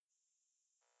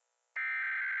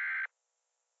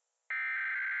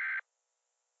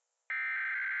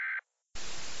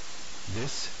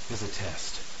This is a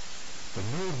test. The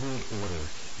Nerd World Order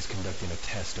is conducting a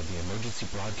test of the emergency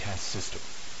broadcast system.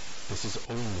 This is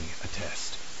only a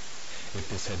test. If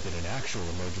this had been an actual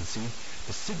emergency,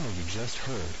 the signal you just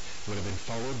heard would have been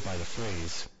followed by the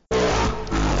phrase,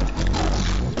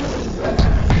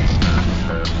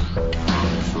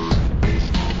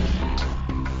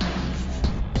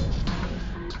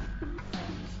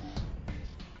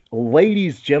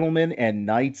 Ladies, gentlemen, and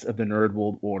knights of the Nerd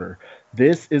World Order,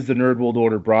 this is the Nerd World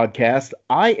Order broadcast.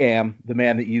 I am the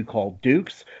man that you call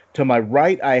Dukes. To my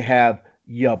right, I have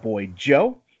ya boy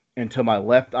Joe, and to my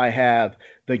left, I have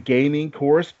the gaming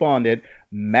correspondent,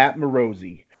 Matt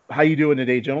Morosi. How you doing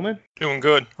today, gentlemen? Doing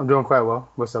good. I'm doing quite well.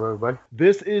 What's up, everybody?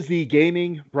 This is the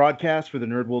gaming broadcast for the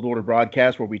Nerd World Order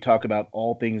broadcast, where we talk about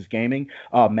all things gaming.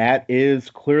 Matt is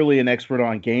clearly an expert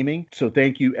on gaming, so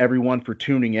thank you, everyone, for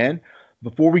tuning in.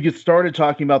 Before we get started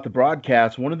talking about the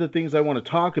broadcast, one of the things I want to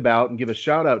talk about and give a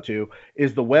shout out to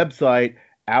is the website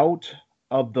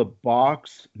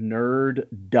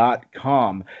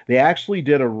outoftheboxnerd.com. They actually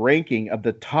did a ranking of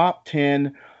the top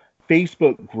 10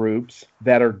 Facebook groups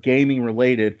that are gaming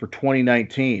related for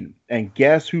 2019. And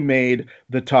guess who made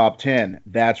the top 10?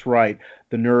 That's right,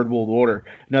 the Nerd World Order.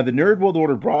 Now, the Nerd World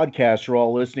Order broadcast you're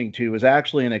all listening to is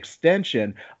actually an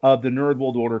extension of the Nerd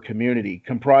World Order community,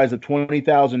 comprised of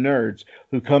 20,000 nerds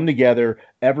who come together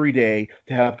every day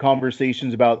to have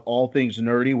conversations about all things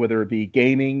nerdy, whether it be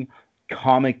gaming,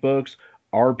 comic books,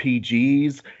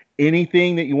 RPGs,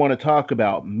 anything that you want to talk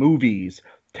about, movies,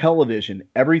 television,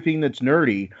 everything that's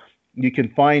nerdy. You can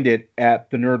find it at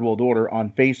the Nerd World Order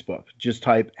on Facebook. Just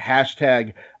type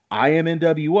hashtag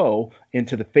IMNWO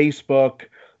into the Facebook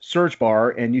search bar,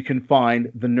 and you can find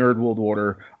the Nerd World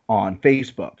Order on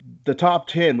Facebook. The top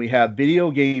 10, we have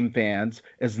video game fans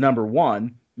as number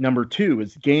 1. Number 2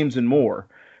 is games and more.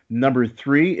 Number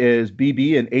 3 is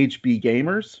BB and HB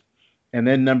gamers. And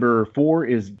then number 4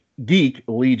 is Geek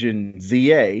Legion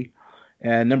ZA.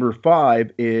 And number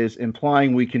 5 is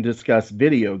implying we can discuss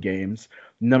video games.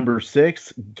 Number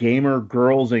 6, Gamer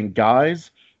Girls and Guys.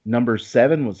 Number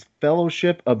 7 was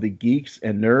Fellowship of the Geeks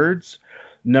and Nerds.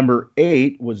 Number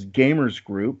 8 was Gamers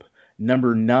Group.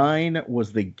 Number 9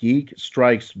 was The Geek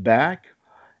Strikes Back.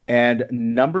 And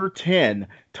number 10,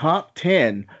 top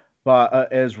 10,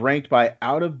 as ranked by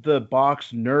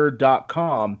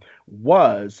outoftheboxnerd.com,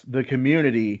 was the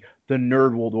community, the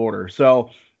Nerd World Order.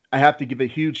 So I have to give a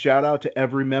huge shout out to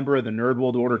every member of the Nerd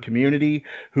World Order community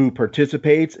who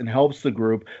participates and helps the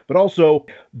group, but also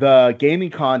the gaming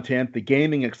content, the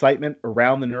gaming excitement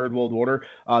around the Nerd World Order.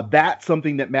 That's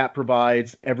something that Matt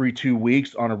provides every 2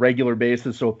 weeks on a regular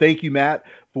basis. So thank you, Matt,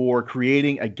 for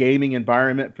creating a gaming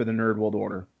environment for the Nerd World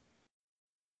Order.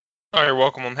 Oh, you're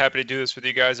welcome. I'm happy to do this with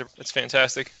you guys. It's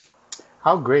fantastic.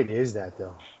 How great is that,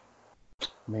 though? I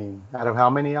mean, out of how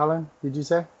many, Alan, did you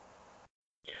say?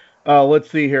 Let's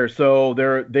see here. So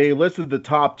they listed the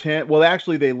top 10. Well,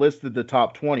 actually, they listed the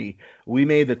top 20. We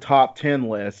made the top 10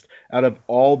 list out of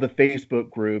all the Facebook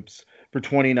groups for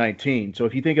 2019. So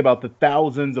if you think about the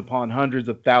thousands upon hundreds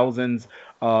of thousands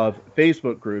of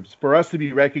Facebook groups, for us to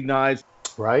be recognized.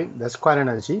 Right? That's quite an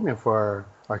achievement for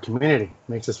our community.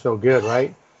 Makes us feel good,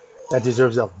 right? That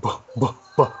deserves a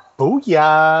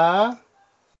booyah.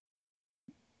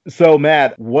 So,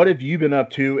 Matt, what have you been up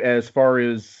to as far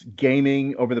as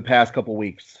gaming over the past couple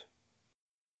weeks?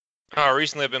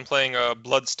 Recently, I've been playing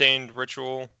Bloodstained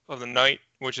Ritual of the Night,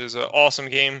 which is an awesome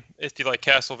game. If you like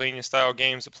Castlevania-style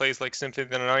games, it plays like Symphony of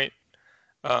the Night.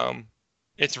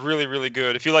 It's really, really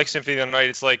good. If you like Symphony of the Night,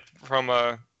 it's like from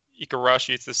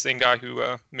Ikarashi. It's the same guy who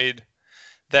made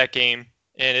that game,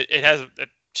 and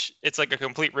it's like a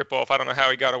complete ripoff. I don't know how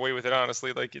he got away with it,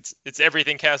 honestly. Like it's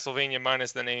everything Castlevania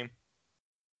minus the name.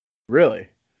 Really?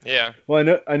 Yeah.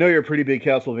 Well, I know you're a pretty big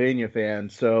Castlevania fan.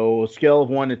 So, scale of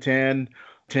 1 to 10,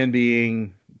 10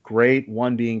 being great,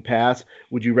 1 being pass.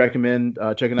 Would you recommend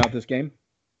checking out this game?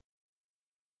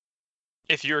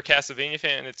 If you're a Castlevania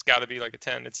fan, it's got to be like a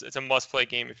 10. It's a must-play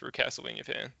game if you're a Castlevania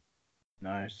fan.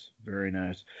 Nice, very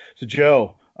nice. So,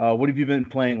 Joe, what have you been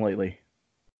playing lately?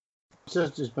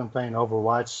 Just been playing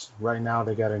Overwatch. Right now,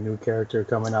 they got a new character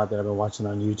coming out that I've been watching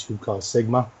on YouTube called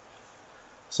Sigma.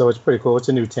 So it's pretty cool. It's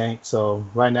a new tank. So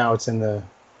right now it's in the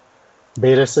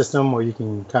beta system where you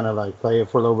can kind of like play it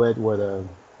for a little bit, where the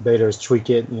betas tweak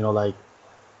it, like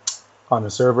on the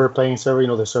server, playing server,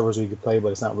 the servers where you can play,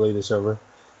 but it's not really the server.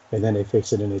 And then they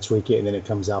fix it and they tweak it and then it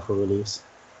comes out for release.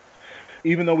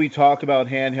 Even though we talk about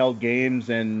handheld games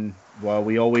and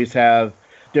we always have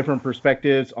different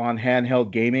perspectives on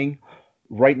handheld gaming,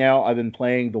 right now I've been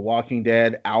playing the Walking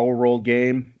Dead Hour Roll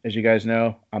game. As you guys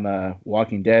know, I'm a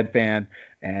Walking Dead fan.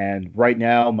 And right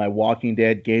now, my Walking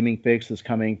Dead gaming fix is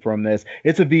coming from this.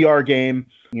 It's a VR game.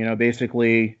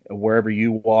 Basically, wherever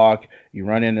you walk, you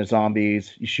run into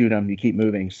zombies, you shoot them, you keep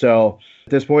moving. So at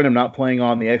this point, I'm not playing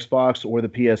on the Xbox or the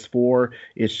PS4.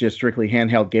 It's just strictly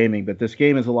handheld gaming. But this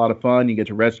game is a lot of fun. You get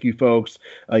to rescue folks.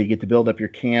 You get to build up your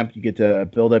camp. You get to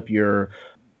build up your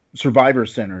Survivor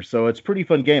Center. So it's a pretty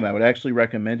fun game. I would actually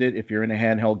recommend it if you're into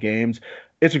handheld games.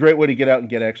 It's a great way to get out and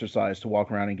get exercise, to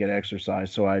walk around and get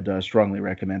exercise. So I'd strongly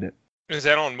recommend it. Is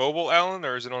that on mobile, Alan,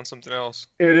 or is it on something else?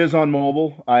 It is on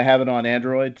mobile. I have it on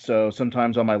Android. So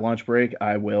sometimes on my lunch break,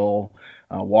 I will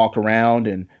walk around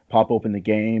and pop open the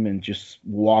game and just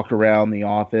walk around the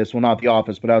office. Well, not the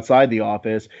office, but outside the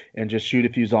office, and just shoot a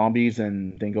few zombies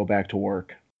and then go back to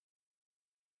work.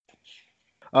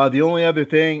 The only other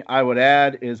thing I would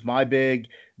add is my big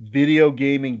video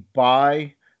gaming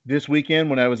buy this weekend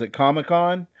when I was at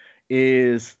Comic-Con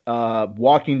is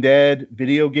Walking Dead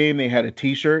video game. They had a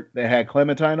t-shirt that had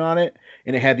Clementine on it,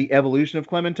 and it had the evolution of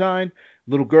Clementine.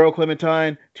 Little girl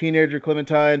Clementine, teenager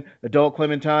Clementine, adult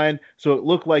Clementine. So it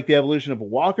looked like the evolution of a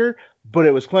walker, but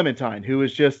it was Clementine, who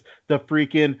is just the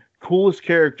freaking coolest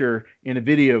character in a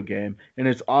video game. And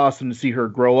it's awesome to see her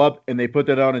grow up, and they put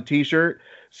that on a t-shirt.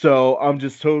 So I'm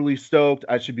just totally stoked.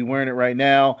 I should be wearing it right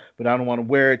now, but I don't want to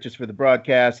wear it just for the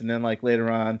broadcast. And then like later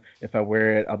on, if I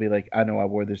wear it, I'll be like, I know I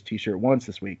wore this t-shirt once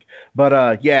this week.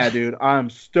 But yeah, dude, I'm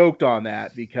stoked on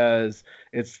that because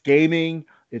it's gaming,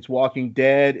 it's Walking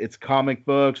Dead, it's comic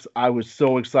books. I was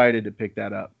so excited to pick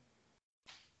that up.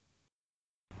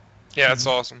 Yeah, that's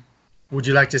awesome. Would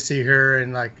you like to see her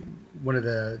in like one of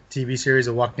the TV series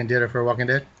of Walking Dead or for Walking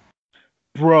Dead?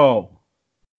 Bro.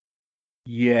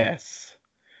 Yes.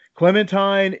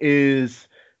 Clementine she's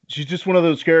just one of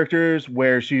those characters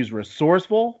where she's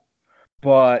resourceful,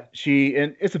 but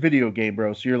and it's a video game,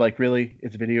 bro. So you're like, really?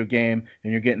 It's a video game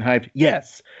and you're getting hyped?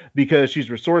 Yes, because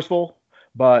she's resourceful,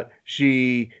 but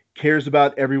she cares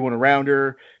about everyone around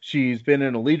her. She's been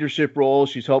in a leadership role.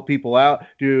 She's helped people out.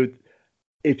 Dude,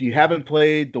 if you haven't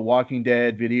played the Walking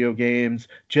Dead video games,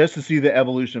 just to see the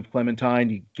evolution of Clementine,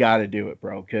 you got to do it,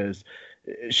 bro, because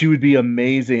she would be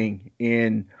amazing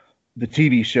in the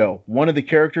TV show. One of the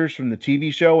characters from the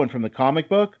TV show and from the comic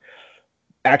book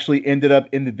actually ended up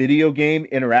in the video game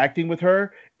interacting with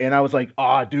her. And I was like,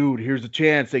 dude, here's a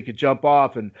chance they could jump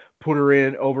off and put her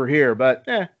in over here. But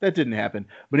that didn't happen.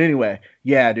 But anyway,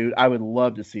 yeah, dude, I would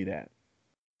love to see that.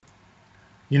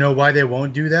 You know why they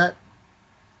won't do that?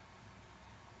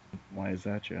 Why is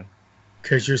that, Joe?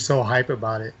 Because you're so hype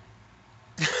about it.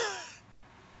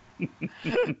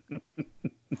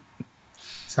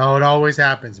 So it always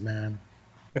happens, man.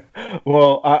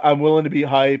 Well, I'm willing to be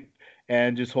hype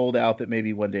and just hold out that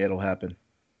maybe one day it'll happen.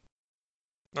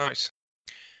 Nice.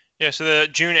 Yeah, so the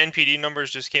June NPD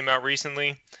numbers just came out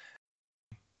recently.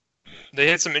 They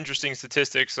had some interesting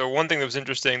statistics. So one thing that was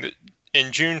interesting, that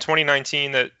in June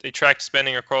 2019, that they tracked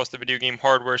spending across the video game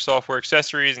hardware, software,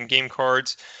 accessories, and game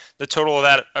cards. The total of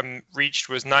that reached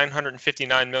was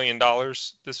 $959 million.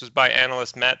 This was by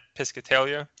analyst Matt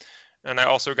Piscatella. And I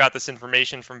also got this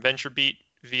information from VentureBeat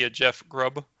via Jeff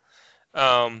Grubb.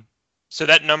 So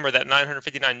that number, that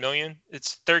 959 million,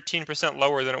 it's 13%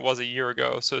 lower than it was a year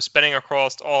ago. So spending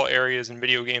across all areas in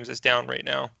video games is down right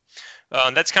now.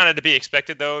 That's kind of to be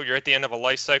expected, though. You're at the end of a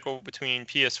life cycle between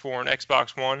PS4 and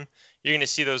Xbox One. You're going to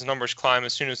see those numbers climb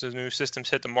as soon as those new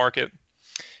systems hit the market.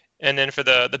 And then for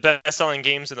the best-selling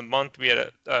games of the month, we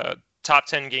had a top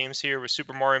 10 games here with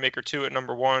Super Mario Maker 2 at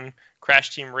number 1,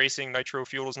 Crash Team Racing Nitro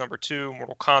Fuel is number 2,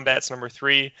 Mortal Kombat's number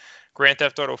 3, Grand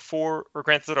Theft Auto 4 or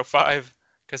Grand Theft Auto 5,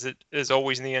 because it is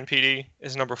always in the NPD,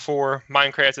 is number 4,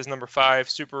 Minecraft is number 5,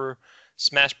 Super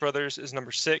Smash Brothers is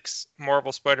number 6,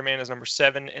 Marvel Spider-Man is number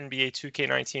 7, NBA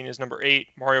 2K19 is number 8,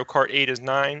 Mario Kart 8 is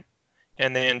 9,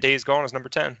 and then Days Gone is number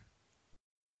 10.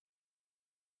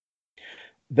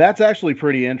 That's actually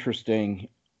pretty interesting.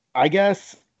 I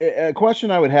guess a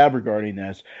question I would have regarding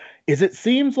this is it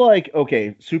seems like,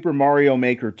 okay, Super Mario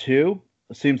Maker 2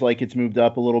 seems like it's moved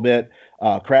up a little bit,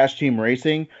 Crash Team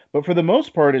Racing, but for the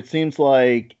most part, it seems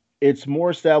like it's more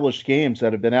established games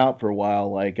that have been out for a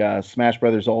while, like Smash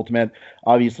Brothers Ultimate,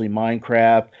 obviously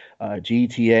Minecraft,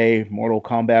 GTA, Mortal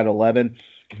Kombat 11.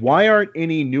 Why aren't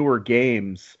any newer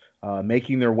games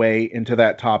making their way into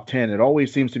that top 10? It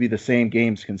always seems to be the same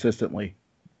games consistently.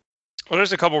 Well,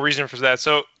 there's a couple reasons for that.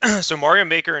 So Mario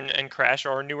Maker and Crash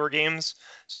are newer games,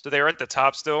 so they're at the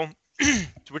top still,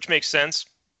 which makes sense.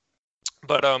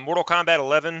 But Mortal Kombat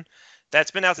 11, that's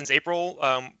been out since April.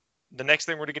 The next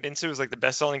thing we're going to get into is like the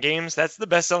best-selling games. That's the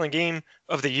best-selling game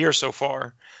of the year so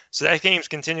far. So that game's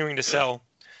continuing to sell.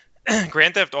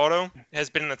 Grand Theft Auto has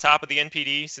been in the top of the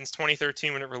NPD since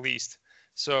 2013 when it released.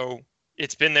 So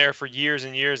It's been there for years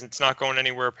and years, and it's not going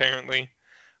anywhere apparently.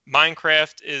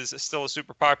 Minecraft is still a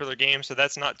super popular game, so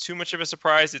that's not too much of a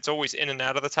surprise. It's always in and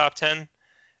out of the top 10.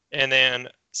 And then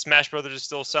Smash Brothers is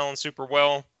still selling super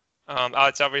well.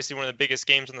 It's obviously one of the biggest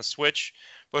games on the Switch.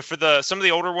 But for some of the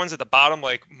older ones at the bottom,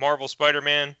 like Marvel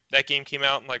Spider-Man, that game came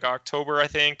out in like October, I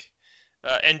think.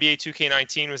 NBA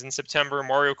 2K19 was in September.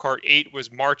 Mario Kart 8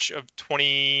 was May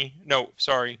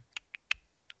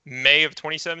of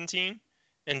 2017.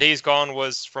 And Days Gone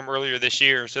was from earlier this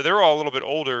year. So they're all a little bit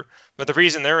older. But the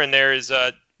reason they're in there is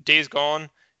Days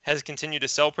Gone has continued to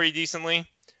sell pretty decently.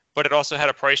 But it also had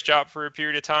a price drop for a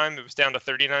period of time. It was down to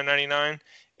 $39.99.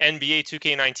 NBA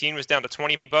 2K19 was down to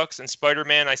 $20, and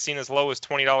Spider-Man I seen as low as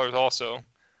 $20 also.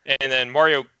 And then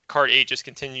Mario Kart 8 just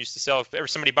continues to sell. If ever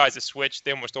somebody buys a Switch,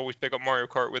 they almost always pick up Mario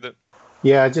Kart with it.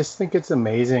 Yeah, I just think it's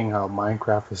amazing how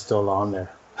Minecraft is still on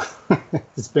there.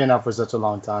 It's been out for such a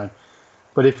long time.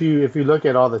 But if you look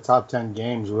at all the top 10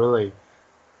 games, really,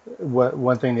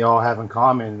 one thing they all have in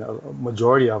common, a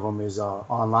majority of them, is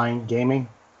online gaming.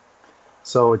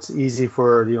 So it's easy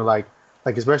for, like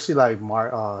especially like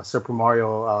Super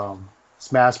Mario,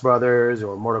 Smash Brothers,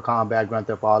 or Mortal Kombat, Grand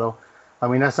Theft Auto. I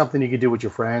mean, that's something you could do with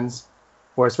your friends,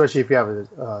 or especially if you have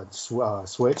a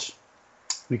Switch,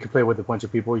 you can play with a bunch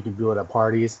of people. You can do it at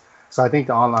parties. So I think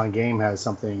the online game has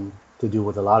something to do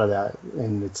with a lot of that,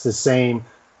 and it's the same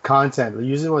content.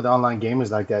 Usually with online gamers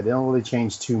like that, they don't really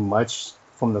change too much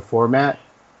from the format.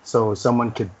 So someone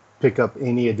could pick up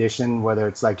any edition, whether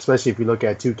it's like, especially if you look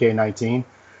at 2K19,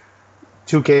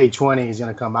 2K20 is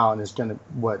going to come out and it's going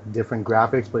to, different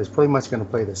graphics, but it's pretty much going to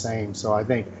play the same. So I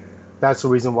think that's the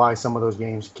reason why some of those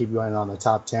games keep going on the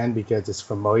top 10, because it's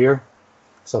familiar.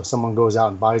 So if someone goes out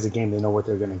and buys a game, they know what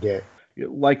they're going to get.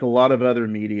 Like a lot of other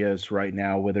medias right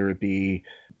now, whether it be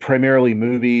primarily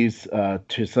movies,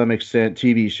 to some extent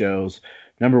TV shows,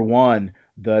 number one,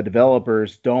 the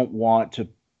developers don't want to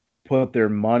put their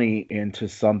money into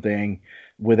something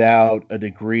without a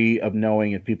degree of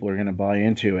knowing if people are going to buy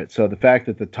into it. So the fact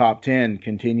that the top 10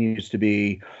 continues to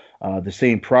be the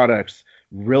same products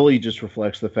really just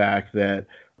reflects the fact that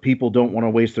people don't want to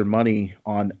waste their money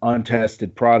on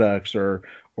untested products or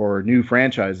new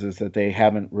franchises that they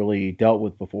haven't really dealt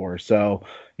with before. So,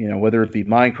 whether it be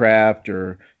Minecraft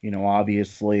or,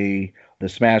 obviously the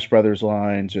Smash Brothers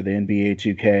lines or the NBA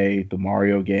 2K, the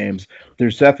Mario games,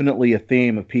 there's definitely a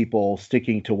theme of people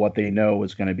sticking to what they know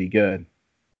is going to be good.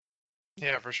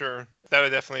 Yeah, for sure. That would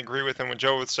definitely agree with him. What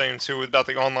Joe was saying too about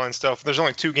the online stuff. There's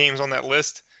only 2 games on that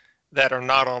list that are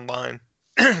not online.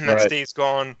 And that's Right. Days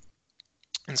Gone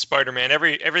and Spider-Man.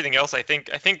 Everything else, I think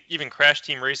even Crash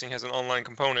Team Racing has an online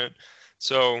component.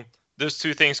 So those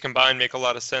 2 things combined make a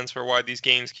lot of sense for why these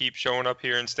games keep showing up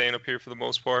here and staying up here for the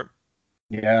most part.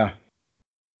 Yeah.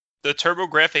 The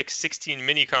TurboGrafx 16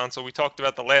 mini console we talked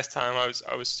about the last time. I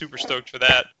was super stoked for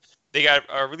that. They got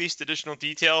released additional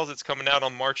details. It's coming out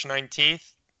on March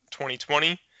 19th,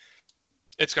 2020.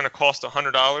 It's going to cost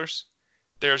 $100.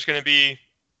 There's going to be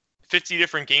 50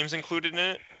 different games included in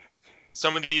it.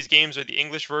 Some of these games are the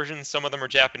English versions. Some of them are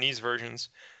Japanese versions.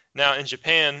 Now, in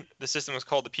Japan, the system was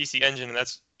called the PC Engine, and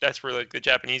that's where like the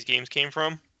Japanese games came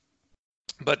from.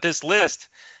 But this list,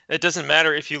 it doesn't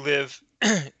matter if you live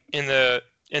in the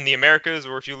Americas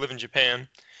or if you live in Japan.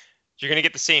 You're going to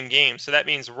get the same games. So that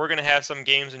means we're going to have some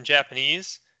games in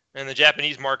Japanese, and the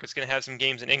Japanese market's going to have some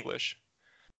games in English.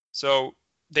 So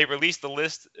they released the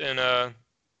list, and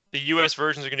the U.S.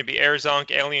 versions are going to be Air Zonk,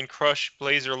 Alien Crush,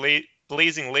 Blazing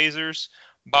Lasers,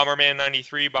 Bomberman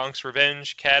 93, Bonk's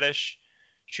Revenge, Kaddish,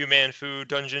 Shoeman Fu,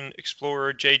 Dungeon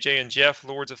Explorer, JJ and Jeff,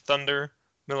 Lords of Thunder,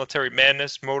 Military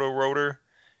Madness, Moto Rotor,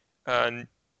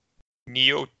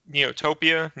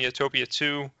 Neotopia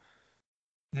 2,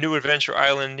 New Adventure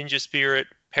Island, Ninja Spirit,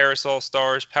 Parasol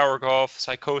Stars, Power Golf,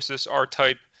 Psychosis,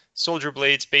 R-Type, Soldier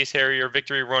Blade, Space Harrier,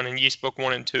 Victory Run, and Yeast Book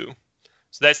 1 and 2.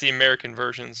 So that's the American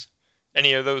versions.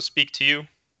 Any of those speak to you?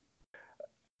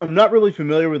 I'm not really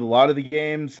familiar with a lot of the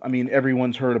games. I mean,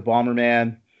 everyone's heard of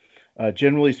Bomberman.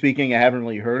 Generally speaking, I haven't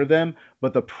really heard of them,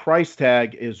 but the price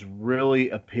tag is really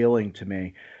appealing to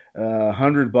me.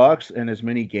 $100 and as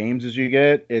many games as you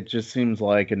get, it just seems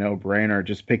like a no-brainer.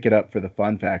 Just pick it up for the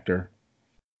fun factor.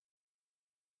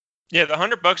 Yeah, the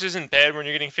 $100 isn't bad when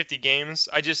you're getting 50 games.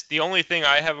 The only thing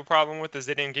I have a problem with is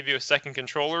they didn't give you a second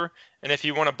controller. And if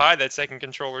you want to buy that second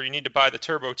controller, you need to buy the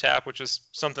Turbo Tap, which is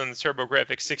something the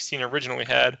TurboGrafx 16 originally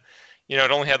had.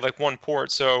 It only had like 1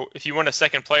 port. So if you want a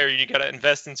second player, you got to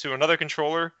invest into another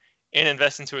controller and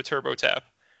invest into a Turbo Tap.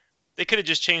 They could have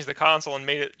just changed the console and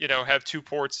made it, have 2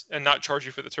 ports and not charge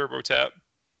you for the Turbo Tap.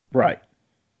 Right.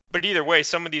 But either way,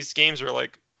 some of these games are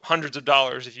like hundreds of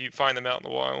dollars if you find them out in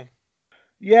the wild.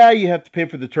 Yeah, you have to pay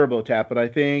for the turbo tap, but I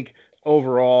think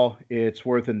overall it's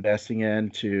worth investing in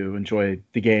to enjoy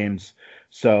the games.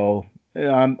 So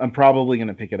yeah, I'm probably going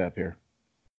to pick it up here.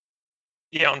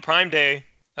 Yeah, on Prime Day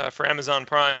for Amazon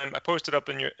Prime, I posted up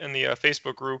in the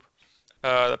Facebook group.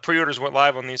 The pre-orders went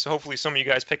live on these, so hopefully some of you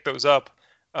guys picked those up.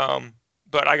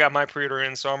 But I got my pre-order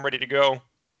in, so I'm ready to go.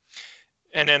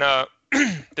 And then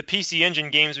the PC Engine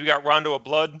games, we got Rondo of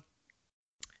Blood,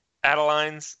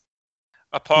 Adelines,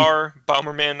 Apar,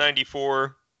 Bomberman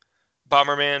 94,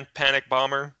 Bomberman Panic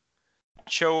Bomber,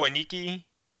 Cho Aniki,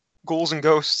 Ghouls and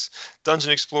Ghosts,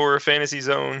 Dungeon Explorer, Fantasy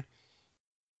Zone,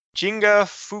 Jinga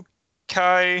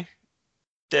Fukai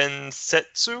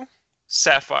Densetsu,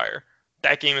 Sapphire.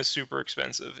 That game is super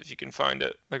expensive if you can find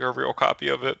it, like a real copy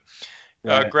of it.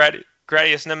 Right.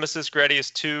 Gradius Nemesis,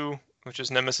 Gradius 2, which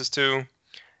is Nemesis 2.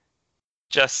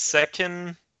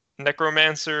 Jasekin,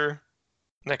 Necromancer,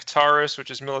 Nectaris, which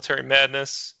is Military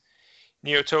Madness.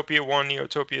 Neotopia 1,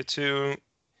 Neotopia 2.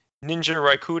 Ninja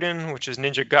Raikuden, which is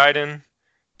Ninja Gaiden.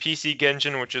 PC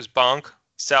Genjin, which is Bonk.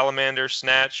 Salamander,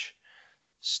 Snatch.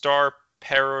 Star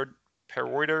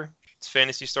Paroider, it's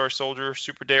Phantasy Star Soldier.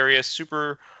 Super Darius,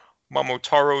 Super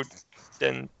Momotaro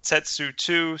Densetsu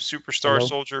 2, Super Star Hello?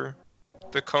 Soldier,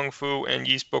 The Kung Fu, and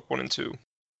Yeast Book 1 and 2.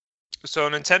 So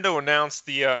Nintendo announced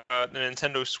the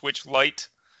Nintendo Switch Lite,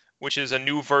 which is a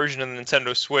new version of the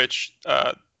Nintendo Switch.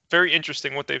 Very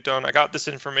interesting what they've done. I got this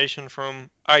information from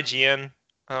IGN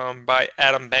by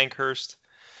Adam Bankhurst.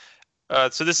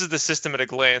 So this is the system at a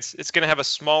glance. It's going to have a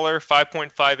smaller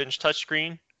 5.5-inch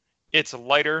touchscreen. It's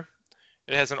lighter.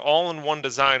 It has an all-in-one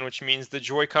design, which means the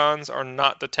Joy-Cons are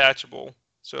not detachable.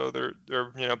 So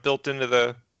they're built into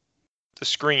the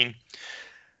screen.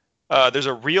 There's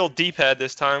a real D-pad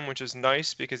this time, which is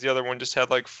nice because the other one just had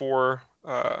like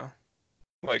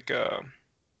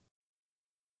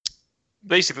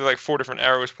basically like 4 different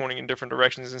arrows pointing in different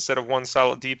directions instead of one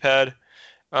solid D-pad.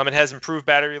 It has improved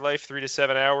battery life, 3 to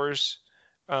 7 hours.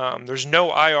 There's no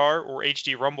IR or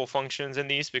HD rumble functions in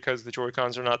these because the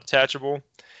Joy-Cons are not detachable.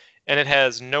 And it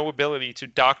has no ability to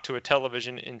dock to a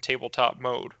television in tabletop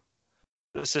mode.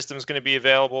 The system is going to be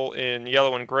available in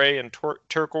yellow and gray and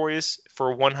turquoise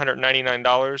for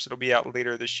 $199. It'll be out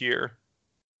later this year.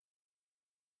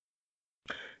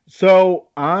 So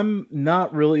I'm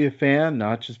not really a fan,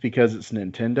 not just because it's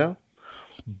Nintendo,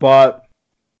 but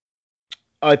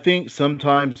I think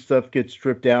sometimes stuff gets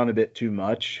stripped down a bit too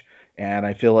much, and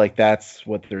I feel like that's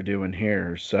what they're doing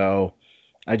here. So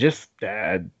I just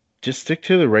stick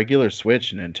to the regular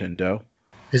Switch, Nintendo.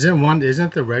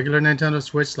 Isn't the regular Nintendo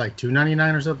Switch like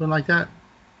 $299 or something like that?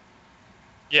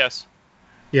 Yes.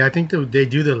 Yeah, I think they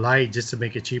do the Lite just to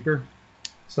make it cheaper.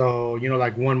 So,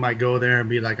 like one might go there and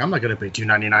be like, I'm not gonna pay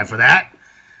 $299 for that.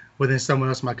 But then someone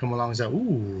else might come along and say,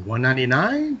 ooh,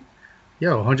 $199?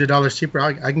 Yo, $100 cheaper,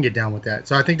 I can get down with that.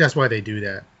 So I think that's why they do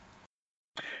that.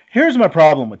 Here's my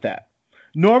problem with that.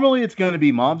 Normally it's going to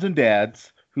be moms and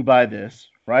dads who buy this,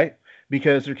 right?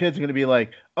 Because their kids are going to be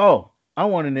like, oh, I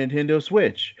want a Nintendo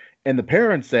Switch. And the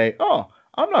parents say, oh,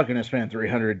 I'm not going to spend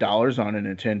 $300 on a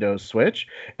Nintendo Switch.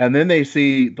 And then they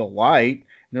see the Lite,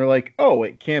 and they're like, oh,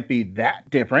 it can't be that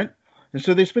different. And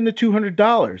so they spend the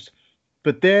 $200.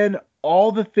 But then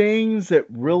all the things that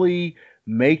really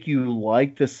make you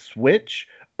like the Switch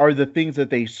are the things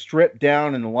that they strip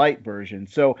down in the Lite version.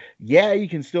 So yeah, you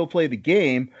can still play the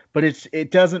game, but it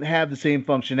doesn't have the same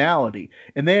functionality.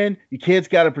 And then your kids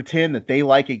got to pretend that they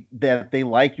like it, that they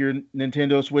like your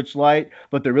Nintendo Switch Lite,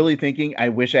 but they're really thinking, I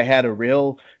wish I had a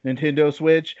real Nintendo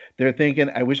Switch. They're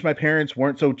thinking, I wish my parents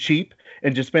weren't so cheap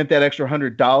and just spent that extra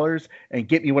 $100 and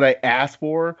get me what I asked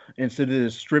for instead of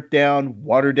this stripped down,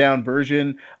 watered down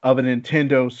version of a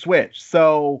Nintendo Switch.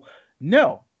 So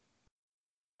no,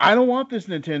 I don't want this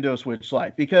Nintendo Switch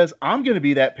Lite because I'm going to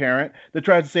be that parent that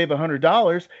tries to save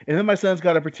 $100, and then my son's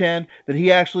got to pretend that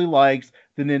he actually likes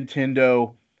the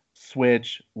Nintendo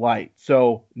Switch Lite.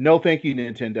 So no, thank you,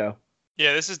 Nintendo.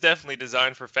 Yeah, this is definitely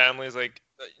designed for families. Like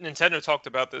Nintendo talked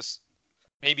about this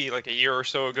maybe like a year or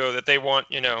so ago that they want,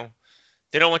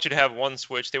 they don't want you to have one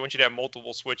Switch. They want you to have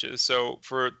multiple Switches. So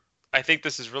I think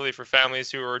this is really for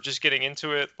families who are just getting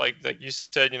into it, like you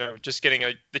said, just getting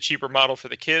the cheaper model for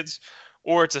the kids.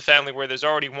 Or it's a family where there's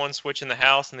already one Switch in the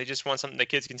house and they just want something the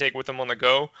kids can take with them on the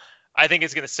go. I think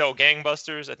it's going to sell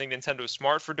gangbusters. I think Nintendo's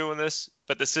smart for doing this,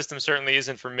 but the system certainly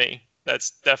isn't for me. That's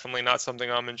definitely not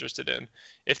something I'm interested in.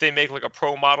 If they make like a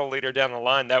pro model later down the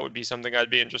line, that would be something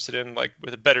I'd be interested in, like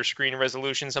with a better screen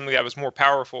resolution, something that was more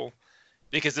powerful.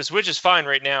 Because the Switch is fine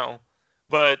right now,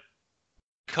 but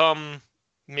come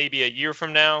maybe a year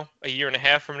from now, a year and a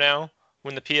half from now,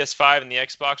 when the PS5 and the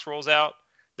Xbox rolls out,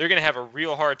 they're going to have a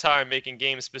real hard time making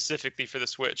games specifically for the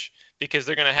Switch, because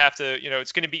they're going to have to,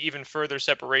 it's going to be even further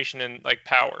separation in like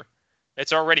power.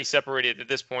 It's already separated at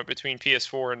this point between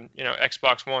PS4 and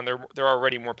Xbox One. They're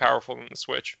already more powerful than the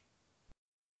Switch.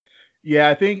 Yeah,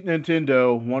 I think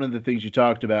Nintendo, one of the things you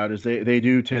talked about is they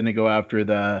do tend to go after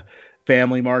the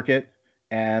family market,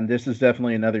 and this is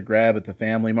definitely another grab at the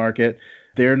family market.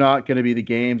 They're not going to be the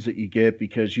games that you get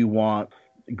because you want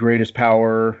greatest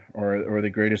power or the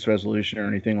greatest resolution or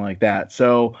anything like that.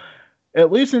 So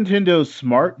at least Nintendo's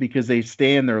smart because they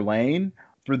stay in their lane.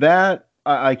 For that,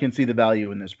 I can see the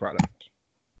value in this product.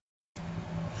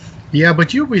 Yeah,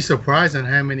 but you'll be surprised on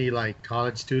how many like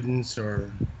college students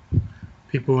or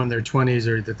people in their 20s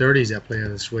or the 30s that play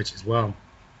on the Switch as well.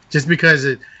 Just because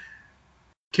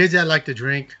kids that like to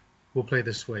drink will play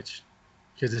the Switch.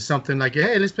 Because it's something like,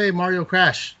 hey, let's play Mario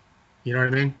Crash. You know what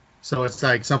I mean? So it's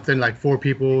like something like 4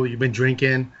 people, you've been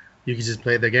drinking, you can just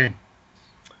play the game.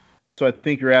 So I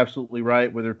think you're absolutely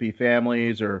right, whether it be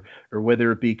families or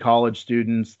whether it be college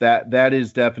students, that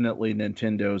is definitely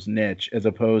Nintendo's niche as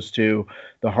opposed to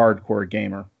the hardcore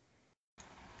gamer.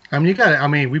 I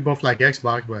mean, we both like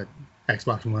Xbox, but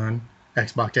Xbox One,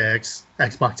 Xbox X,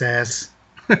 Xbox S.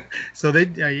 So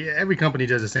every company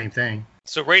does the same thing.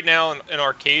 So right now in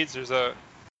arcades,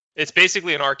 it's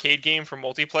basically an arcade game for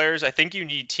multiplayers. I think you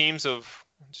need teams of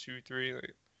 1, 2, 3.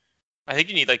 I think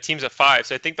you need like teams of 5.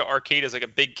 So I think the arcade is like a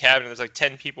big cabinet. There's like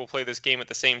 10 people play this game at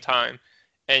the same time,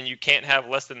 and you can't have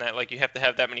less than that. Like you have to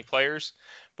have that many players.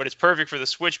 But it's perfect for the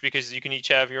Switch because you can each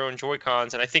have your own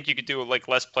Joy-Cons, and I think you could do like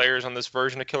less players on this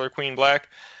version of Killer Queen Black.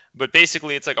 But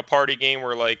basically, it's like a party game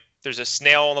where like there's a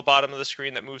snail on the bottom of the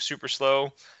screen that moves super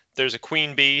slow. There's a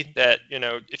queen bee that,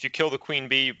 if you kill the queen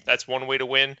bee, that's one way to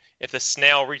win. If the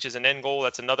snail reaches an end goal,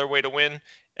 that's another way to win.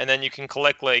 And then you can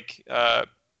collect like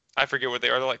I forget what they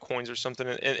are. They're like coins or something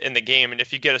in the game. And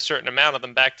if you get a certain amount of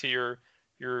them back to your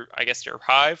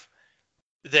hive,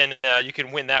 then you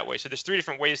can win that way. So there's 3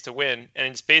 different ways to win, and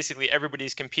it's basically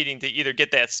everybody's competing to either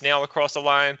get that snail across the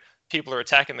line. People are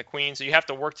attacking the queen, so you have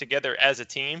to work together as a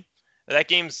team. That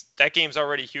game's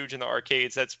already huge in the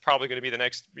arcades. That's probably going to be the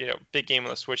next big game on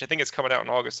the Switch. I think it's coming out in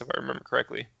August if I remember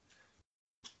correctly.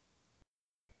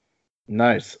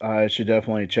 Nice. I should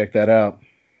definitely check that out.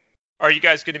 Are you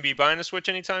guys going to be buying a Switch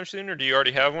anytime soon, or do you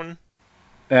already have one?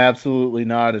 Absolutely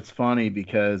not. It's funny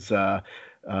because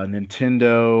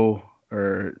Nintendo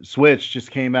or Switch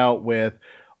just came out with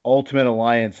Ultimate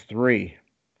Alliance 3.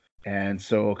 And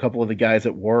so a couple of the guys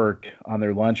at work on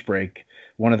their lunch break,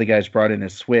 one of the guys brought in a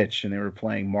Switch and they were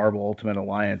playing Marvel Ultimate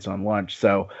Alliance on lunch.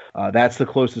 So that's the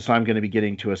closest I'm going to be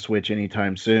getting to a Switch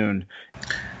anytime soon.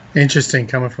 Interesting,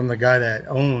 coming from the guy that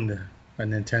owned a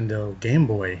Nintendo Game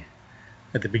Boy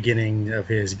at the beginning of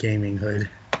his gaming hood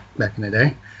back in the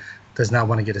day. Does not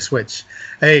want to get a Switch.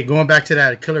 Hey, going back to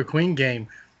that Killer Queen game,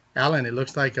 Alan, it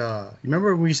looks like, you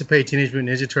remember when we used to play Teenage Mutant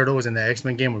Ninja Turtles in the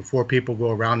X-Men game where 4 people go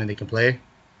around and they can play?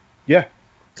 Yeah.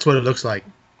 That's what it looks like.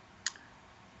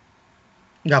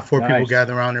 You got 4 people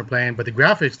gathering around there playing, but the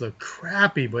graphics look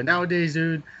crappy. But nowadays,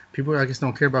 dude, people, I guess,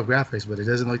 don't care about graphics, but it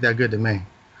doesn't look that good to me.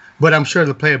 But I'm sure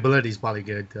the playability is probably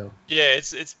good, though. Yeah,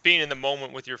 it's being in the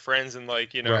moment with your friends and,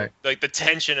 like, right. like the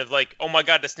tension of, like, oh, my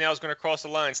God, the snail's going to cross the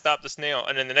line. Stop the snail.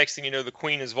 And then the next thing you know, the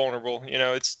queen is vulnerable.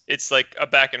 It's like a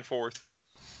back and forth.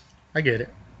 I get it.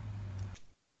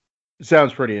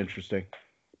 Sounds pretty interesting.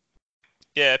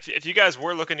 Yeah, if you guys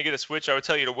were looking to get a Switch, I would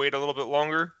tell you to wait a little bit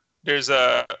longer. There's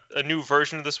a new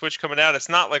version of the Switch coming out. It's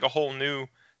not like a whole new,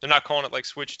 they're not calling it like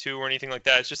Switch 2 or anything like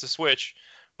that. It's just a Switch.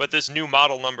 But this new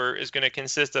model number is going to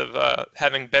consist of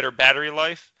having better battery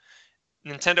life.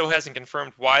 Nintendo hasn't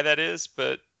confirmed why that is,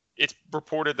 but it's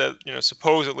reported that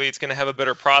supposedly it's going to have a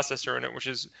better processor in it,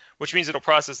 which means it'll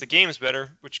process the games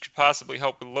better, which could possibly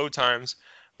help with load times.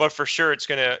 But for sure, it's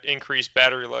going to increase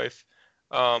battery life.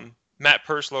 Matt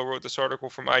Purslow wrote this article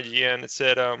from IGN. It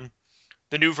said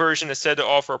the new version is said to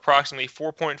offer approximately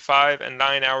 4.5 and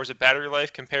 9 hours of battery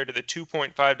life compared to the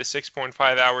 2.5 to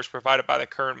 6.5 hours provided by the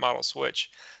current model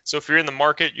Switch. So if you're in the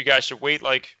market, you guys should wait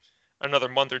like another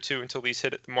month or 2 until these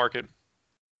hit the market.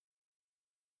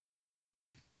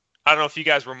 I don't know if you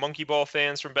guys were Monkey Ball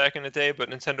fans from back in the day, but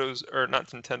Sega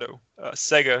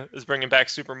is bringing back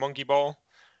Super Monkey Ball.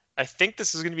 I think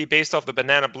this is going to be based off the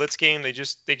Banana Blitz game. They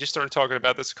just started talking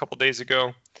about this a couple days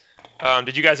ago.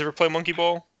 Did you guys ever play Monkey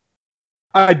Ball?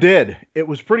 I did. It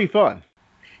was pretty fun.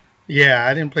 Yeah,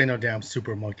 I didn't play no damn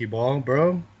Super Monkey Ball,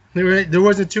 bro. There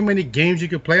wasn't too many games you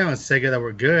could play on Sega that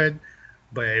were good,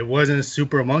 but it wasn't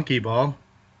Super Monkey Ball.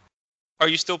 Are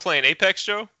you still playing Apex,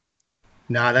 Joe?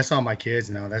 Nah, that's all my kids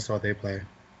now. That's all they play.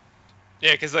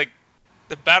 Yeah, because like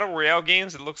the battle royale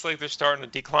games, it looks like they're starting to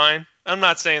decline. I'm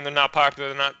not saying they're not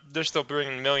popular. They're still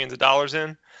bringing millions of dollars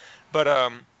in.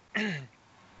 But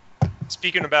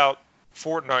speaking about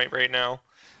Fortnite right now,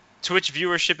 Twitch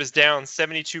viewership is down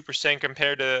 72%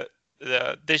 compared to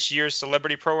this year's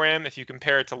Celebrity Pro-Am if you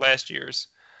compare it to last year's.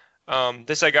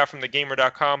 This I got from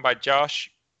thegamer.com by Josh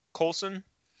Colson.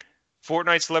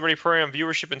 Fortnite Celebrity Pro-Am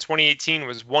viewership in 2018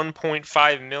 was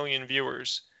 1.5 million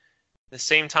viewers. The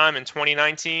same time in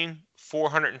 2019,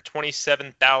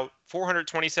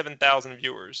 427,000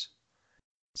 viewers.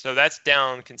 So that's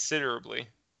down considerably,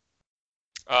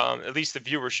 at least the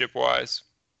viewership wise.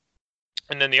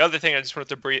 And then the other thing I just wanted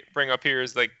to bring up here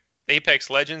is like Apex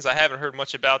Legends. I haven't heard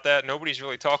much about that. Nobody's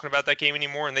really talking about that game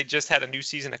anymore, and they just had a new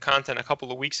season of content a couple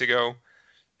of weeks ago.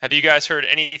 Have you guys heard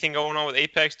anything going on with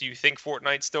Apex? Do you think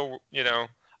Fortnite's still,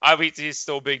 obviously it's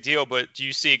still a big deal, but do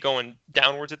you see it going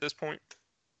downwards at this point?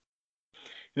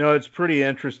 It's pretty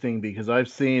interesting because I've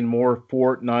seen more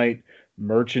Fortnite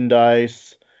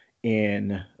merchandise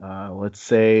in, let's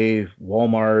say,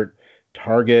 Walmart,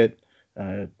 Target.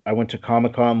 I went to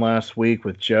Comic-Con last week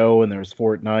with Joe, and there was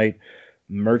Fortnite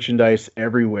merchandise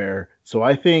everywhere. So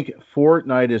I think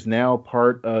Fortnite is now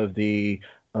part of the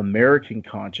American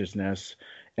consciousness.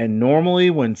 And normally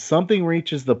when something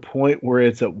reaches the point where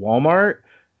it's at Walmart,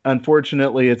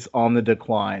 unfortunately, it's on the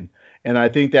decline. And I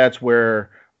think that's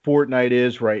where Fortnite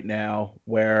is right now,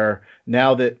 where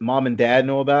now that mom and dad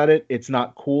know about it, it's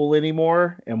not cool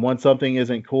anymore. And once something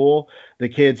isn't cool, the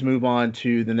kids move on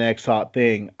to the next hot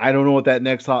thing. I don't know what that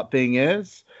next hot thing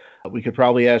is. We could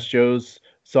probably ask Joe's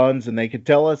sons and they could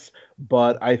tell us,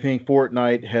 but I think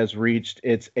Fortnite has reached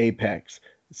its apex.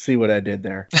 See what I did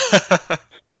there?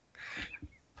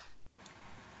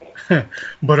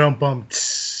 But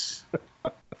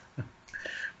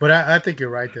I think you're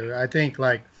right there. I think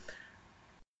like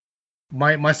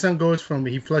my son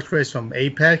he fluctuates from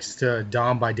Apex to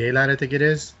Dawn by Daylight, I think it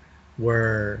is,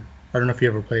 where I don't know if you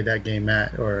ever played that game,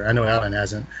 Matt, or I know Alan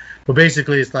hasn't. But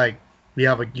basically it's like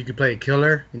you could play a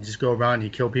killer and just go around and you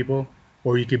kill people,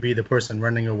 or you could be the person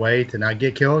running away to not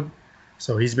get killed.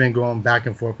 So he's been going back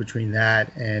and forth between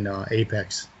that and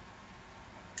Apex.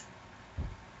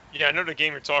 Yeah, I know the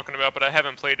game you're talking about, but I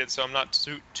haven't played it, so I'm not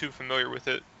too familiar with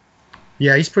it.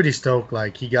 Yeah, he's pretty stoked.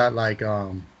 Like he got like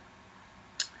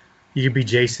you could be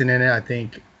Jason in it. I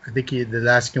think the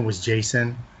last skin was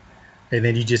Jason, and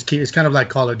then you just keep. It's kind of like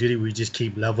Call of Duty, where you just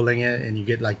keep leveling it, and you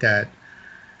get like that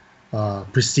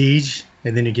prestige,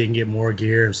 and then you can get more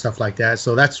gear and stuff like that.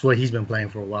 So that's what he's been playing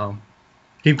for a while.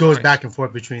 He goes back and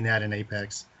forth between that and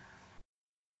Apex.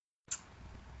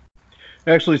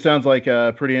 Actually sounds like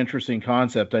a pretty interesting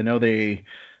concept. I know they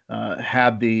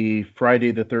had the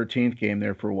Friday the 13th game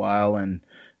there for a while, and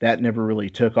that never really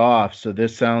took off. So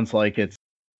this sounds like it's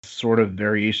sort of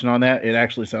variation on that. It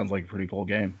actually sounds like a pretty cool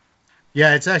game.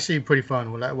 Yeah, it's actually pretty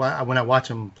fun. When I watch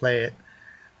him play it,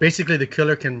 basically the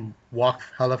killer can walk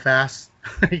hella fast,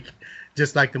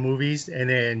 just like the movies, and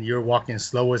then you're walking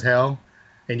slow as hell,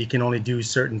 and you can only do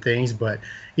certain things, but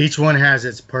each one has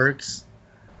its perks.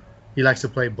 He likes to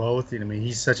play both. I mean,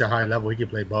 he's such a high level, he can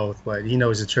play both, but he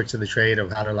knows the tricks of the trade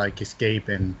of how to like escape,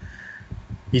 and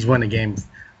he's won the game.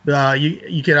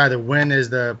 You can either win as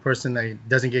the person that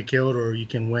doesn't get killed, or you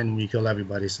can win when you kill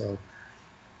everybody. So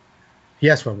he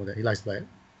has fun with it. He likes to play it.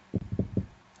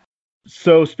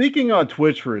 So speaking on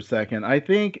Twitch for a second, I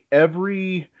think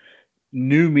every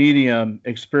new medium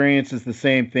experiences the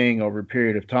same thing over a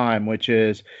period of time, which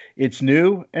is it's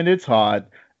new and it's hot.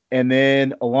 And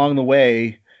then along the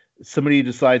way, somebody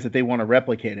decides that they want to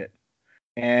replicate it.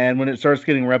 And when it starts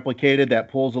getting replicated,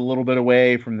 that pulls a little bit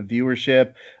away from the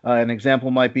viewership. An example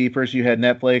might be first you had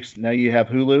Netflix, now you have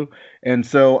Hulu. And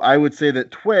so I would say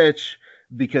that Twitch,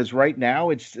 because right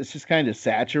now it's just kind of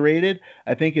saturated,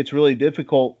 I think it's really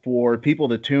difficult for people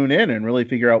to tune in and really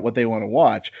figure out what they want to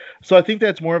watch. So I think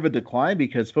that's more of a decline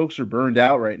because folks are burned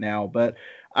out right now. But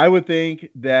I would think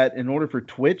that in order for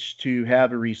Twitch to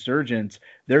have a resurgence,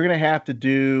 they're going to have to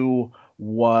do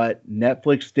what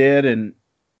Netflix did and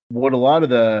what a lot of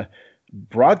the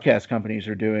broadcast companies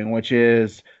are doing, which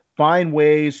is find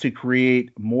ways to create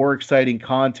more exciting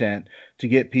content to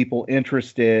get people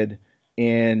interested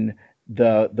in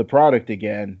the product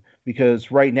again.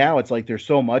 Because right now it's like there's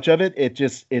so much of it,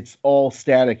 it's all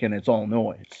static and it's all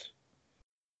noise.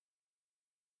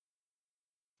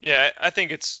 Yeah, I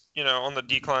think it's, on the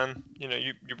decline.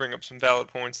 You bring up some valid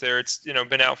points there. It's,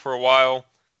 been out for a while.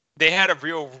 They had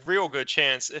a real good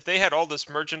chance if they had all this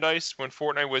merchandise when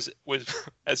Fortnite was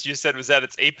as you said was at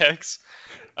its apex.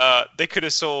 They could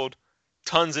have sold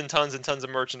tons and tons and tons of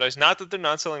merchandise. Not that they're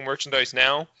not selling merchandise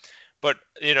now, but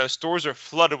stores are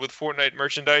flooded with Fortnite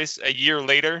merchandise a year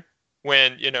later.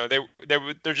 when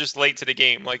they're just late to the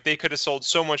game. Like they could have sold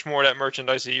so much more of that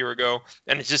merchandise a year ago,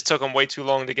 and it just took them way too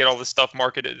long to get all this stuff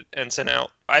marketed and sent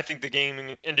out. I think the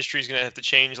gaming industry is going to have to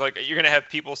change. Like you're going to have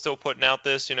people still putting out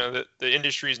this. The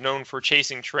industry is known for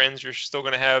chasing trends. You're still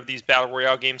going to have these battle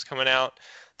royale games coming out.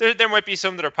 There might be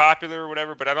some that are popular or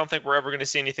whatever, but I don't think we're ever going to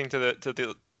see anything to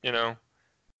the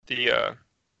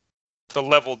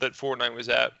level that Fortnite was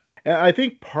at. And I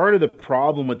think part of the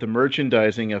problem with the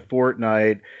merchandising of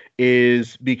Fortnite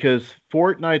is because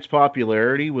Fortnite's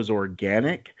popularity was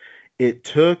organic. It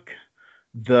took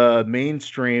the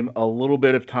mainstream a little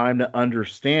bit of time to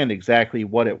understand exactly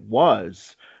what it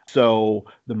was. So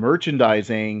the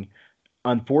merchandising,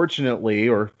 unfortunately,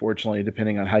 or fortunately,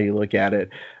 depending on how you look at it,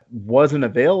 wasn't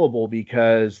available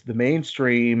because the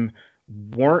mainstream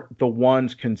weren't the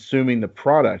ones consuming the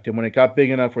product. And when it got big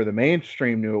enough where the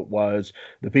mainstream knew it was,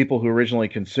 the people who originally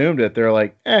consumed it, they're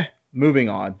like, moving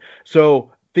on.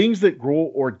 So things that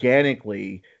grow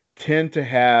organically tend to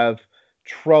have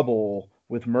trouble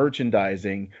with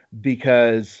merchandising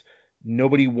because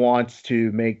nobody wants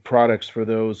to make products for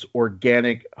those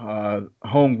organic,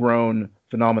 homegrown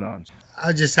phenomenons.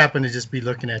 I just happen to just be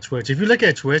looking at Twitch. If you look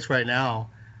at Twitch right now,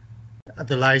 at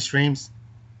the live streams,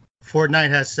 Fortnite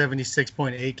has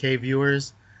 76.8K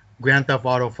viewers. Grand Theft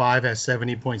Auto 5 has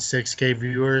 70.6K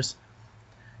viewers.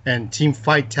 And Team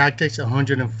Fight Tactics,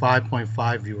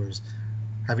 105.5 viewers.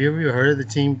 Have you ever heard of the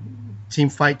Team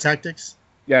Fight Tactics?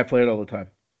 Yeah, I play it all the time.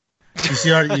 You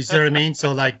see what I mean?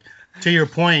 So, like, to your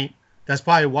point, that's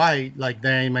probably why, like,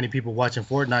 there ain't many people watching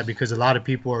Fortnite, because a lot of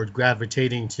people are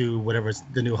gravitating to whatever's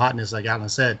the new hotness, like Alan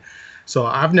said. So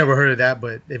I've never heard of that,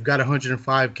 but they've got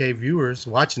 105K viewers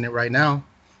watching it right now.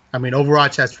 I mean,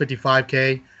 Overwatch has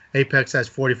 55K, Apex has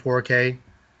 44K,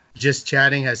 Just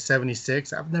Chatting has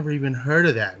 76. I've never even heard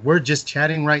of that. We're just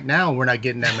chatting right now. We're not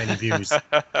getting that many views.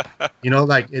 You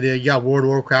got World of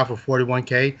Warcraft with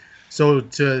 41K. So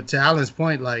to Alan's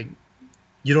point, like,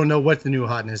 you don't know what the new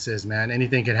hotness is, man.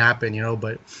 Anything can happen,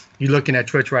 but you're looking at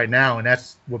Twitch right now, and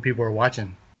that's what people are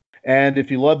watching. And if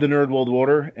you love the Nerd World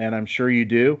Order, and I'm sure you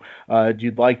do,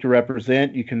 you'd like to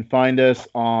represent, you can find us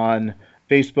on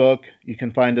Facebook, you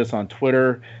can find us on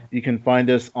Twitter, you can find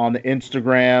us on the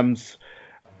Instagrams.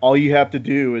 All you have to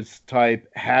do is type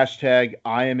hashtag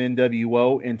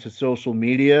IamNWO into social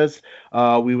medias.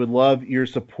 We would love your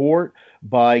support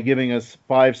by giving us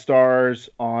 5 stars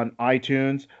on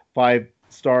iTunes, 5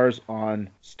 stars on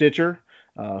Stitcher,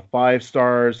 5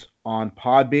 stars on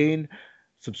Podbean.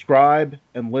 Subscribe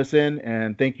and listen,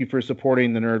 and thank you for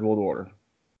supporting the Nerd World Order.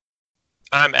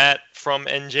 I'm at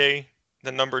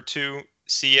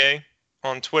FromNJ2CA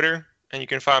on Twitter, and you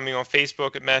can find me on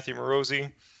Facebook at Matthew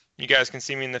Morosi. You guys can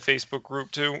see me in the Facebook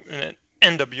group too, and at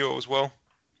NWO as well.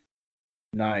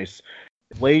 Nice.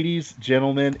 Ladies,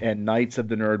 gentlemen, and knights of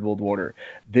the Nerd World Order,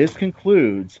 this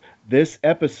concludes this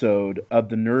episode of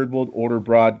the Nerd World Order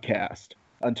broadcast.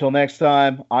 Until next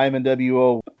time, I'm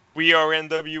NWO. We are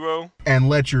NWO. And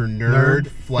let your nerd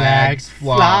flags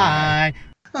fly.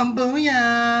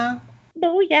 Booyah.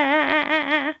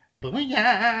 Booyah.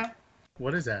 Booyah.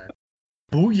 What is that?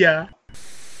 Booyah.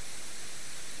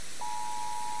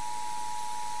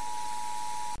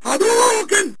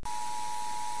 Hadouken!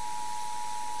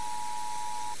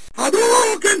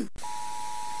 Hadouken!